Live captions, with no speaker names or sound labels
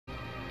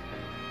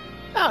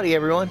Howdy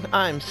everyone,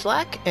 I'm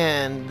Slack,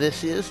 and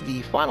this is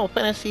the Final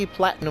Fantasy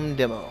Platinum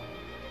demo.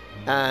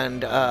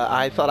 And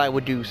I thought I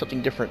would do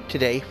something different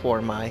today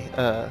for my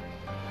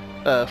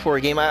for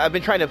a game. I've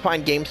been trying to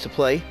find games to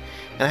play,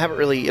 and I don't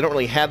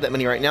really have that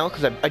many right now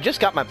because I just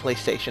got my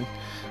PlayStation,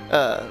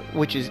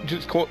 which is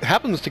just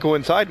happens to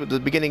coincide with the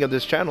beginning of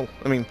this channel.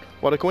 I mean,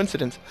 what a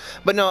coincidence!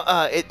 But no,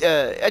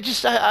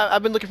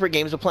 I've been looking for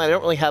games to play. I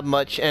don't really have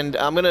much, and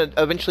I'm gonna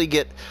eventually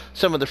get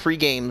some of the free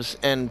games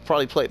and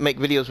probably make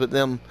videos with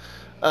them.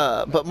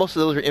 But most of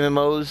those are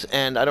MMOs,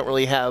 and I don't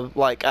really have,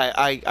 like,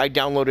 I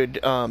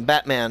downloaded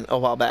Batman a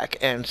while back,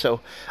 and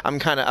so I've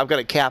got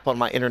a cap on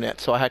my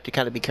internet, so I have to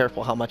kind of be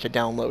careful how much I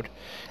download.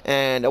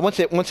 And once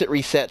it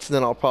resets,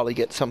 then I'll probably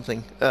get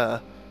something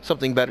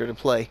better to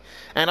play.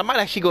 And I might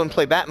actually go and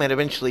play Batman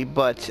eventually,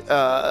 but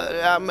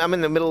I'm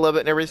in the middle of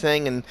it and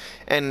everything, and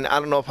I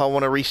don't know if I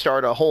want to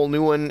restart a whole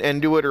new one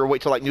and do it, or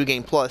wait till like New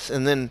Game Plus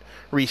and then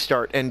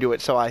restart and do it.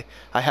 So I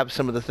have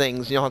some of the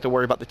things. You don't have to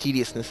worry about the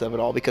tediousness of it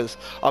all, because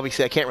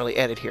obviously I can't really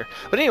edit here.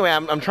 But anyway,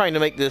 I'm trying to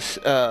make this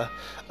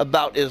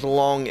about as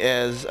long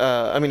as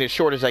as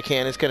short as I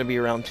can. It's going to be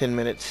around 10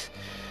 minutes.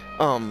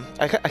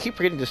 I keep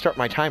forgetting to start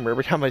my timer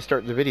every time I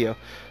start the video,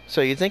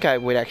 so you'd think I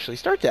would actually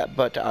start that,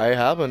 but I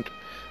haven't.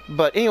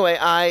 But anyway,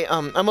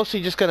 I'm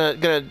mostly just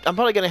I'm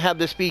probably gonna have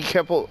this be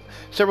several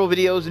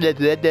videos,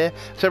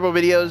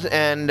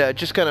 and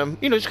just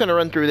gonna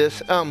run through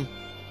this.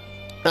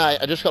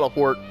 I just got off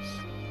work,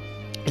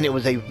 and it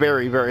was a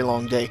very, very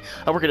long day.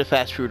 I work at a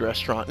fast food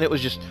restaurant, and it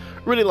was just a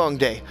really long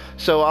day.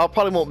 So I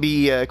probably won't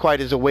be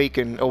quite as awake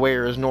and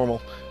aware as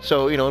normal.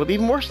 So it'll be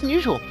even worse than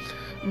usual.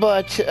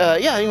 But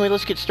yeah, anyway,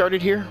 let's get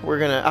started here.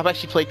 I've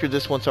actually played through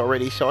this once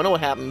already, so I know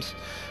what happens.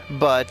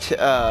 But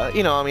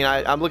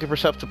I'm looking for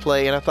stuff to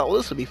play, and I thought, well,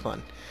 this will be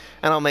fun,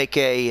 and I'll make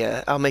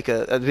a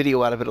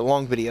video out of it, a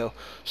long video,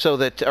 so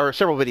that, or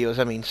several videos,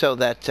 so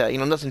that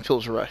nothing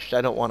feels rushed.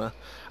 I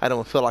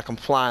don't feel like I'm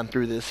flying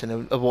through this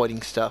and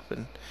avoiding stuff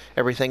and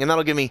everything, and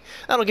that'll give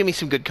me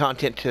some good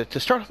content to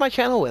start off my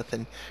channel with,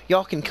 and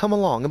y'all can come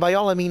along. And by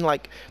y'all, I mean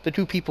like the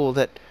 2 people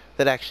that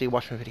actually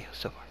watch my videos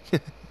so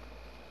far.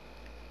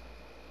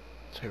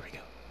 So here we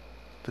go.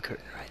 The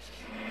curtain rises.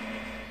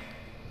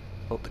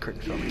 Oh, the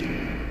curtain fell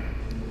again.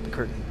 The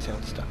curtain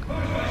sounds stuck.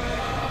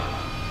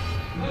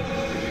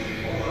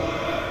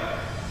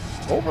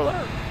 Over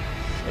there.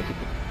 Thank you.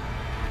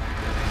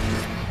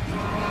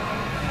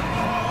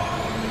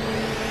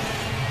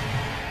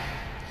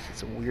 This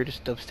is the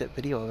weirdest dubstep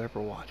video I've ever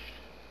watched.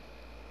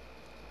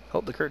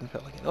 Oh, the curtain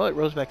fell again. Oh, it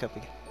rose back up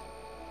again.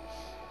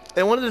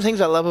 And one of the things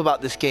I love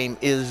about this game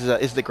is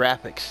the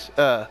graphics.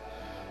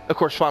 Of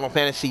course, Final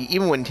Fantasy,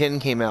 even when 10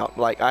 came out,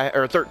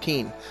 or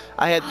 13,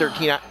 I had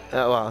 13.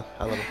 Well,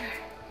 I love it.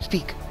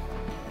 Speak,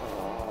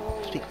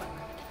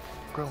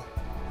 grow.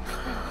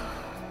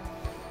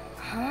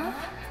 Huh?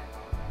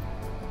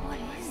 What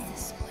is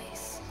this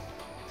place?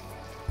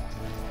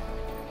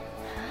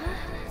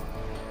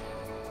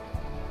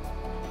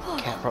 Huh?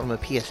 Cat brought him a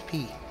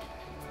PSP.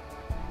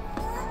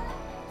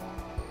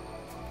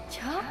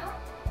 Chuck?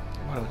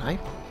 What an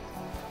iPhone.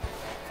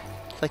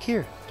 It's like,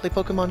 here, play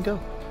Pokemon Go.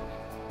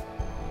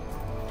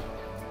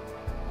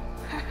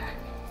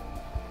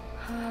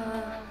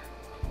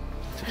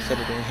 It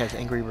only has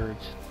Angry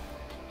Birds.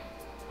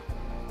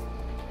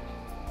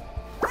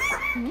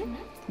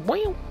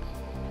 Wow.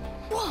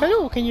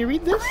 Hello, can you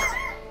read this?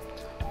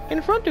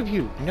 In front of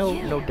you.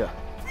 No duh.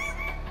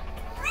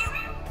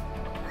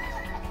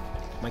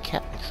 My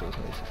cat makes those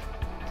noises.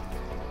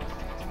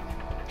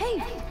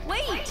 Hey,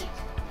 wait!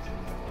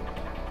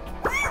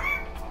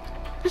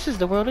 This is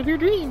the world of your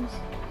dreams.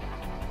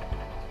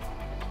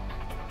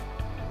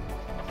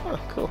 Oh,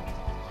 cool.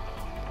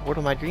 The world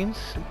of my dreams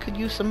could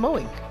use some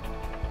mowing.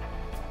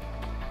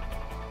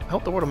 I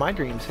hope the world of my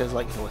dreams has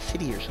a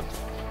city or something.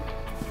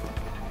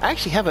 I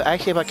actually have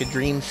like a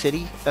dream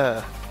city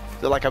that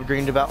I've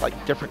dreamed about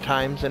different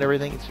times and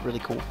everything. It's really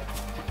cool.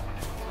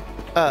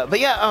 But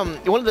yeah,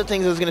 one of the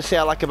things I was gonna say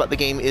I like about the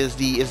game is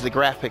the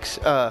graphics.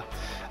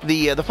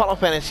 The Final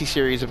Fantasy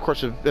series, of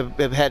course,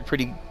 have had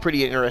pretty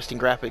interesting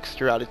graphics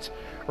throughout its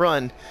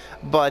run.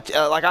 But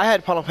I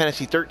had Final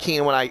Fantasy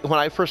 13 when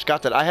I first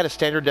got that. I had a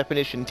standard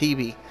definition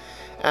TV,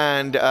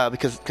 and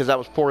because I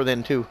was poor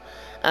then too.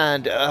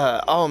 And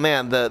oh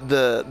man,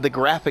 the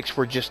graphics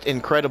were just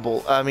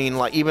incredible. I mean,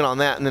 even on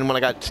that, and then when I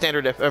got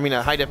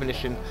high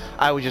definition,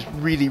 I was just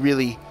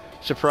really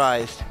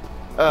surprised.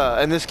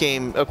 And this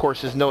game, of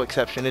course, is no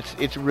exception.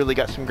 It's really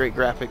got some great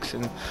graphics,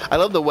 and I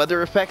love the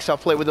weather effects. I'll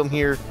play with them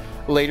here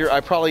later.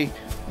 I probably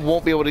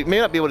may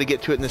not be able to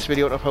get to it in this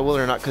video. I don't know if I will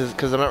or not,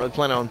 because I'm not really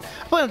planning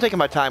on taking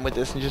my time with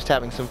this and just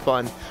having some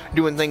fun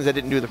doing things I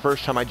didn't do the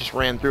first time. I just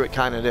ran through it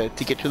kind of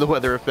to get to the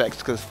weather effects,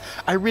 because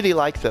I really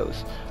like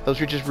those. Those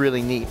are just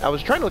really neat. I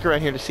was trying to look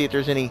around here to see if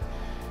there's any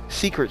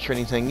secrets or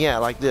anything. Yeah,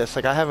 like this.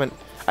 I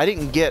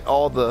didn't get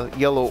all the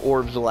yellow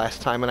orbs the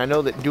last time, and I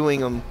know that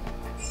doing them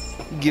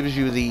gives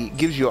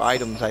you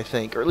items, I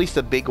think, or at least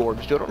the big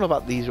orbs do. I don't know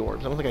about these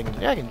orbs. I don't think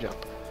I can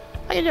jump.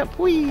 I can jump.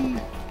 Whee!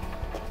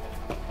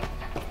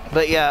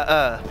 But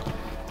yeah,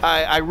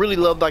 I really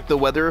loved like the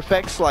weather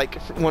effects. Like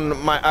when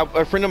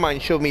a friend of mine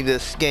showed me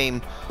this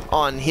game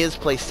on his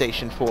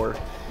PlayStation 4,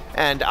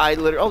 and I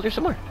literally, oh, there's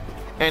some more.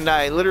 And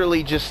I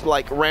literally just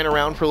like ran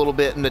around for a little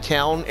bit in the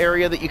town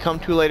area that you come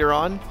to later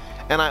on.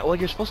 And well,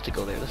 you're supposed to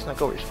go there. Let's not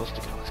go where you're supposed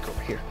to go. Let's go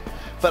over here.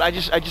 But I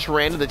just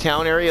ran to the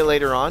town area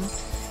later on,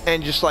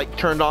 and just like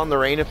turned on the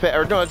rain effect,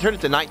 or no, I turned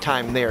it to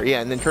nighttime there,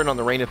 yeah, and then turned on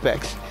the rain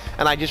effects.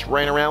 And I just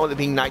ran around with it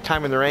being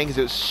nighttime in the rain because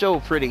it was so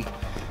pretty,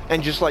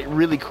 and just like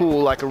really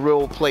cool, like a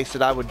real place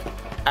that I would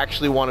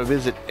actually want to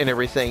visit and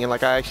everything. And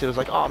like I actually was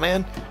like, oh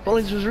man, if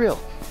only this was real,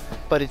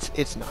 but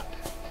it's not.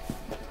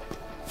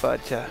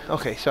 But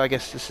okay, so I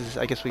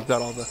guess we've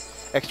got all the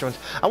extra ones.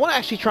 I want to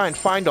actually try and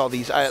find all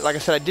these. Like I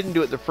said, I didn't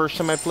do it the first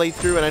time I played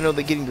through, and I know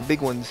that getting the big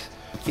ones,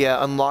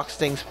 yeah, unlocks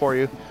things for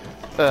you.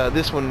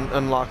 This one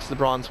unlocks the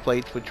bronze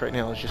plates, which right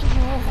now is just.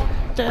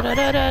 Don't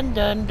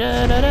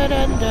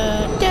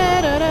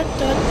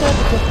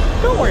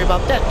worry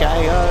about that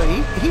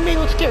guy. He may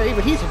look scary,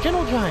 but he's a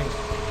gentle giant.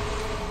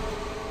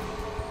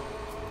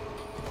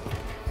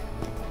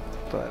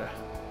 But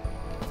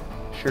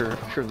sure,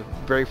 I'm sure the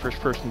very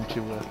first person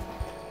to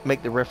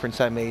make the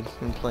reference I made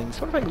when playing this.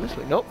 What if I go this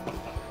way? Nope.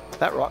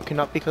 That rock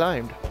cannot be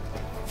climbed.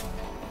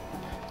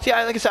 See,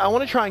 like I said, I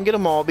want to try and get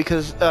them all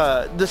because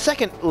the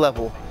second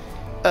level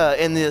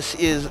in this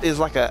is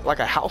like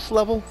a house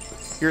level.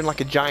 You're in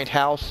like a giant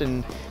house,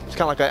 and it's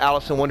kind of like an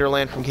Alice in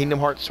Wonderland from Kingdom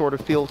Hearts sort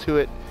of feel to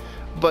it.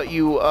 But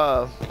you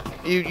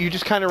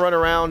just kind of run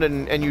around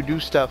and you do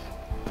stuff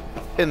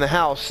in the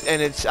house,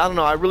 and it's, I don't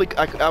know, I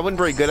wasn't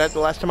very good at it the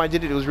last time I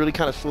did it. It was really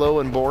kind of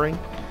slow and boring.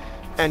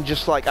 And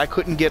just like I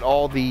couldn't get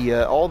all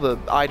the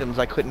items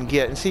I couldn't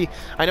get. And see,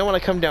 I know when I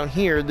come down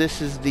here,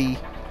 this is the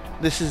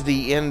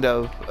end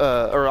of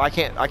or I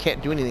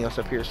can't do anything else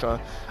up here. So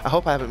I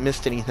hope I haven't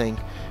missed anything.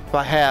 If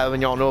I have,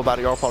 and y'all know about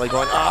it, y'all probably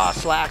going, ah,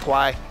 Slack,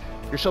 why?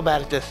 You're so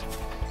bad at this.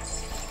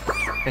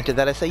 And to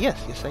that I say,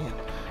 yes, I am.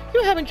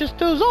 You haven't just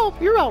dozed off.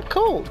 You're out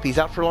cold. If he's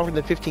out for longer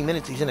than 15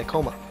 minutes, he's in a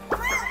coma.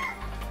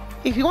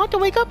 If you want to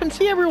wake up and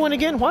see everyone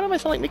again, why do I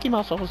sound like Mickey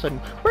Mouse all of a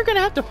sudden? We're gonna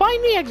have to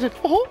find the exit.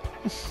 Oh.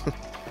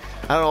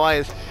 I don't know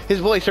why his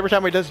voice, every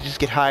time he does it, just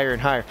get higher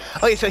and higher.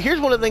 Okay, so here's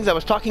one of the things I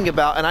was talking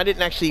about, and I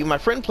didn't actually, my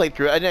friend played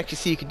through it, I didn't actually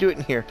see you could do it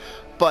in here.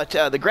 But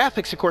the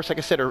graphics, of course, like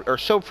I said, are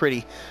so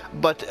pretty.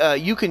 But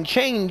you can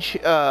change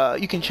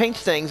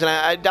things, and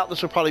I doubt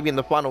this will probably be in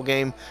the final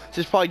game. This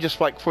is probably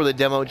just like for the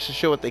demo, just to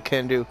show what they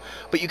can do.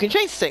 But you can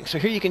change things. So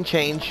here you can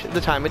change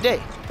the time of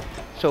day.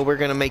 So we're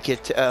gonna make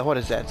it, what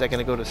is that? Is that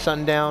gonna go to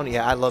sundown?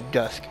 Yeah, I love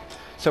dusk.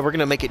 So we're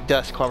gonna make it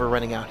dusk while we're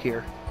running out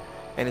here,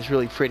 and it's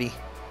really pretty.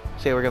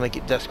 Say we're gonna make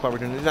it dusk while we're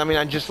doing this. I mean,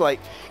 I just like,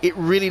 it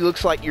really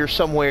looks like you're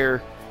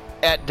somewhere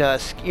at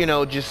dusk, you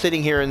know, just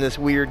sitting here in this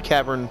weird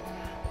cavern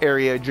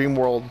area, dream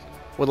world,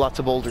 with lots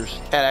of boulders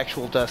at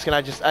actual dusk. And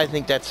I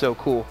think that's so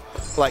cool.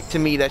 Like, to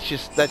me, that's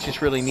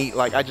just really neat.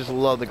 Like, I just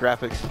love the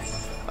graphics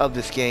of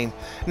this game.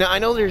 Now I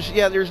know there's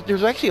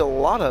actually a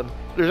lot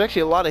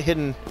of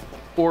hidden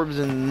orbs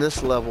in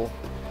this level.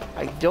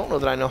 I don't know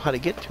that I know how to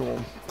get to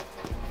them.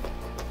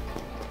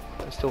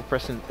 I'm still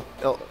pressing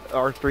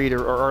R3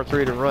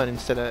 to run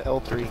instead of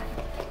L3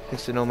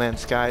 thanks to No Man's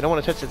Sky. I don't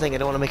want to touch the thing. I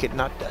don't want to make it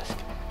not dusk.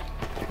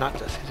 Not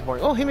dusk. It's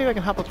boring. Oh, hey, maybe I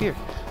can hop up here.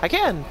 I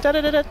can. Da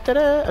da da da da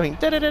da. I mean,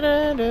 da da da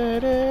da da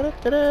da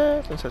da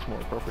da. Since that's more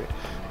appropriate.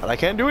 But I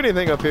can't do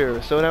anything up here.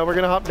 So now we're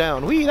gonna hop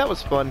down. Whee, that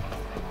was fun.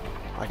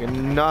 I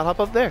can not hop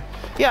up there.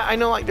 Yeah, I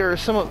know. Like there are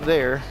some up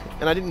there,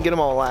 and I didn't get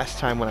them all last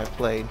time when I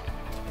played.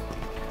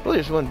 Oh,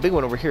 there's one big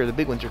one over here. The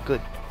big ones are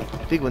good.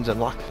 Big ones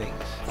unlock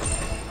things.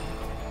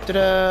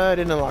 Ta-da! I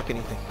didn't unlock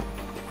anything.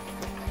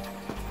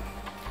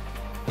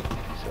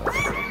 So over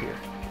here.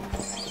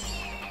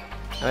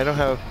 And I don't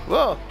have.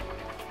 Whoa!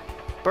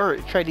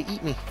 Bird tried to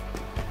eat me.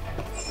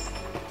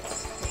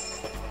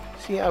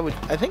 See,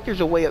 I think there's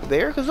a way up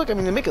there, because look, I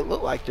mean, they make it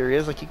look like there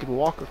is, like you could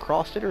walk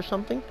across it or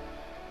something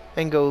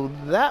and go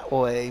that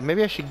way.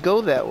 Maybe I should go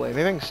that way.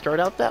 Maybe I can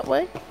start out that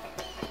way.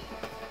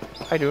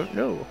 I don't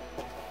know.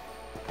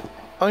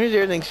 Oh, here's the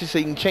other thing, so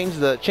you can change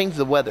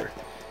the weather.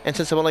 And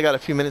since I've only got a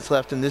few minutes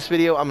left in this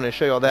video, I'm going to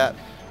show you all that.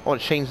 I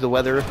want to change the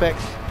weather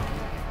effects.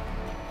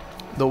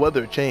 The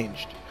weather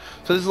changed.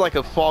 So this is like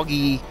a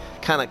foggy,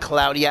 kind of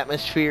cloudy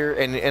atmosphere,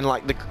 and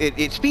like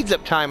it speeds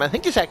up time. I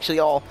think this actually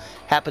all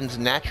happens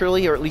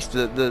naturally, or at least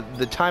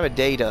the time of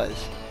day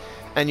does.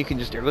 And you can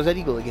just, there goes that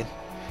eagle again.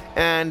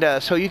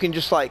 And so you can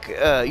just like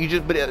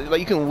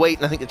you can wait,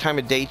 and I think the time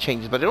of day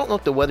changes, but I don't know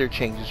if the weather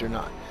changes or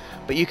not.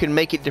 But you can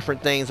make it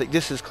different things. Like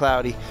this is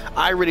cloudy.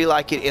 I really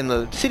like it in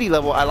the city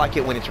level. I like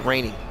it when it's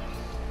raining.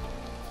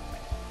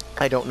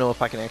 I don't know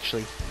if I can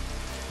actually.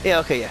 Yeah,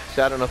 okay, yeah.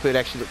 So I don't know if it would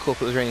actually look cool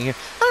if it was raining here.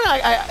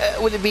 I don't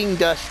know, with it being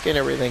dusk and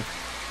everything.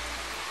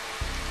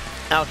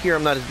 Out here,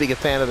 I'm not as big a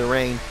fan of the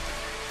rain.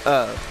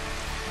 I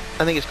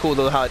think it's cool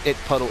though how it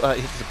hits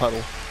the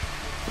puddle.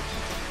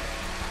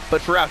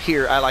 But for out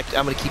here, I'm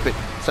gonna keep it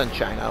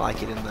sunshine. I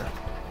like it in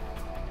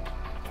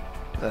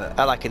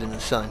the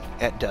sun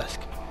at dusk.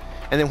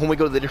 And then when we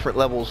go to the different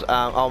levels,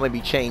 I'll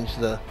maybe change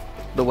the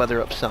weather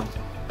up some.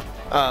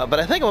 But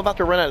I think I'm about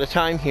to run out of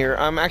time here.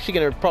 I'm actually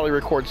going to probably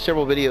record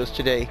several videos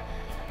today,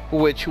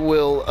 which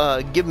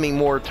will give me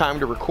more time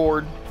to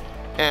record,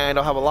 and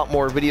I'll have a lot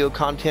more video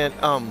content.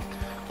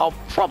 I'll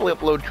probably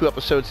upload 2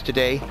 episodes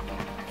today,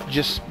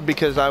 just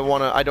because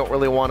I don't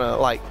really want to,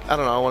 like, I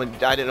don't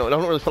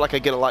really feel like I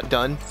get a lot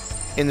done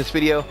in this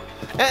video.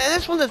 And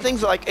that's one of the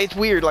things, like, it's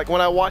weird, like,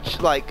 when I watch,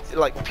 like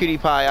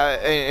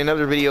PewDiePie and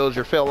other videos,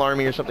 or Fail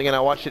Army or something, and I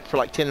watch it for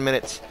like 10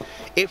 minutes,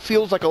 it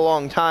feels like a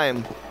long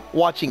time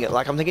watching it.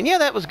 Like, I'm thinking, yeah,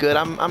 that was good,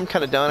 I'm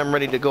kind of done, I'm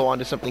ready to go on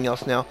to something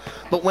else now.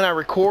 But when I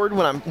record,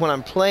 when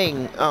I'm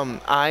playing,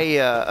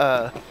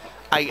 I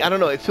don't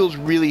know, it feels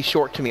really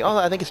short to me. Oh,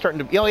 I think it's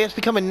starting to, oh yeah, it's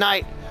becoming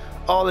night.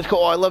 Oh, that's cool.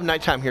 Oh, I love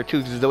nighttime here too,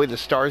 because the way the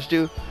stars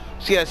do.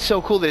 So yeah, it's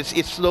so cool that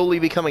it's slowly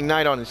becoming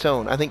night on its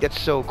own. I think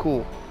that's so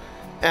cool.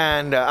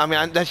 And I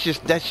mean, that's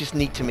just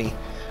neat to me.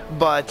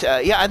 But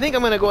yeah, I think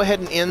I'm gonna go ahead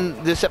and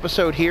end this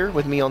episode here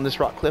with me on this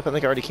rock cliff. I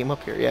think I already came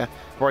up here. Yeah,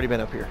 I've already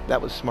been up here.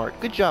 That was smart.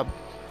 Good job.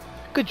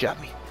 Good job,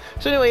 me.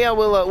 So anyway, yeah,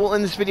 we'll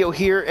end this video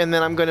here, and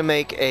then I'm gonna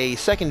make a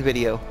second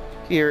video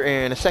here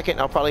in a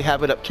second. I'll probably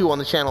have it up too on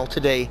the channel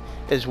today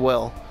as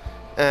well.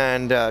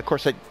 And of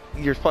course,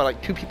 you're probably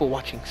like 2 people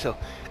watching, so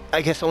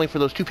I guess only for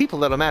those 2 people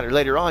that'll matter.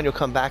 Later on, you'll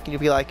come back and you'll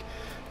be like,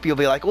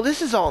 well,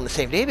 this is all on the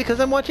same day because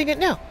I'm watching it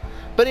now.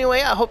 But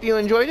anyway, I hope you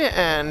enjoyed it,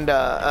 and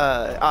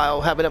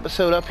I'll have an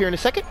episode up here in a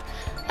second,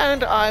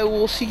 and I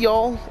will see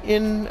y'all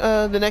in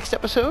the next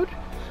episode.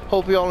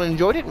 Hope you all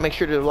enjoyed it. Make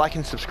sure to like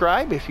and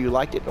subscribe if you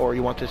liked it or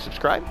you want to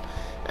subscribe,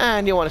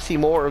 and you want to see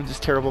more of this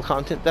terrible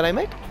content that I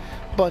make.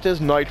 But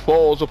as night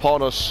falls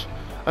upon us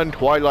and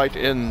twilight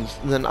ends,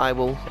 then I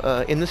will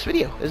end this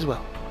video as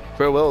well.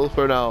 Farewell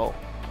for now.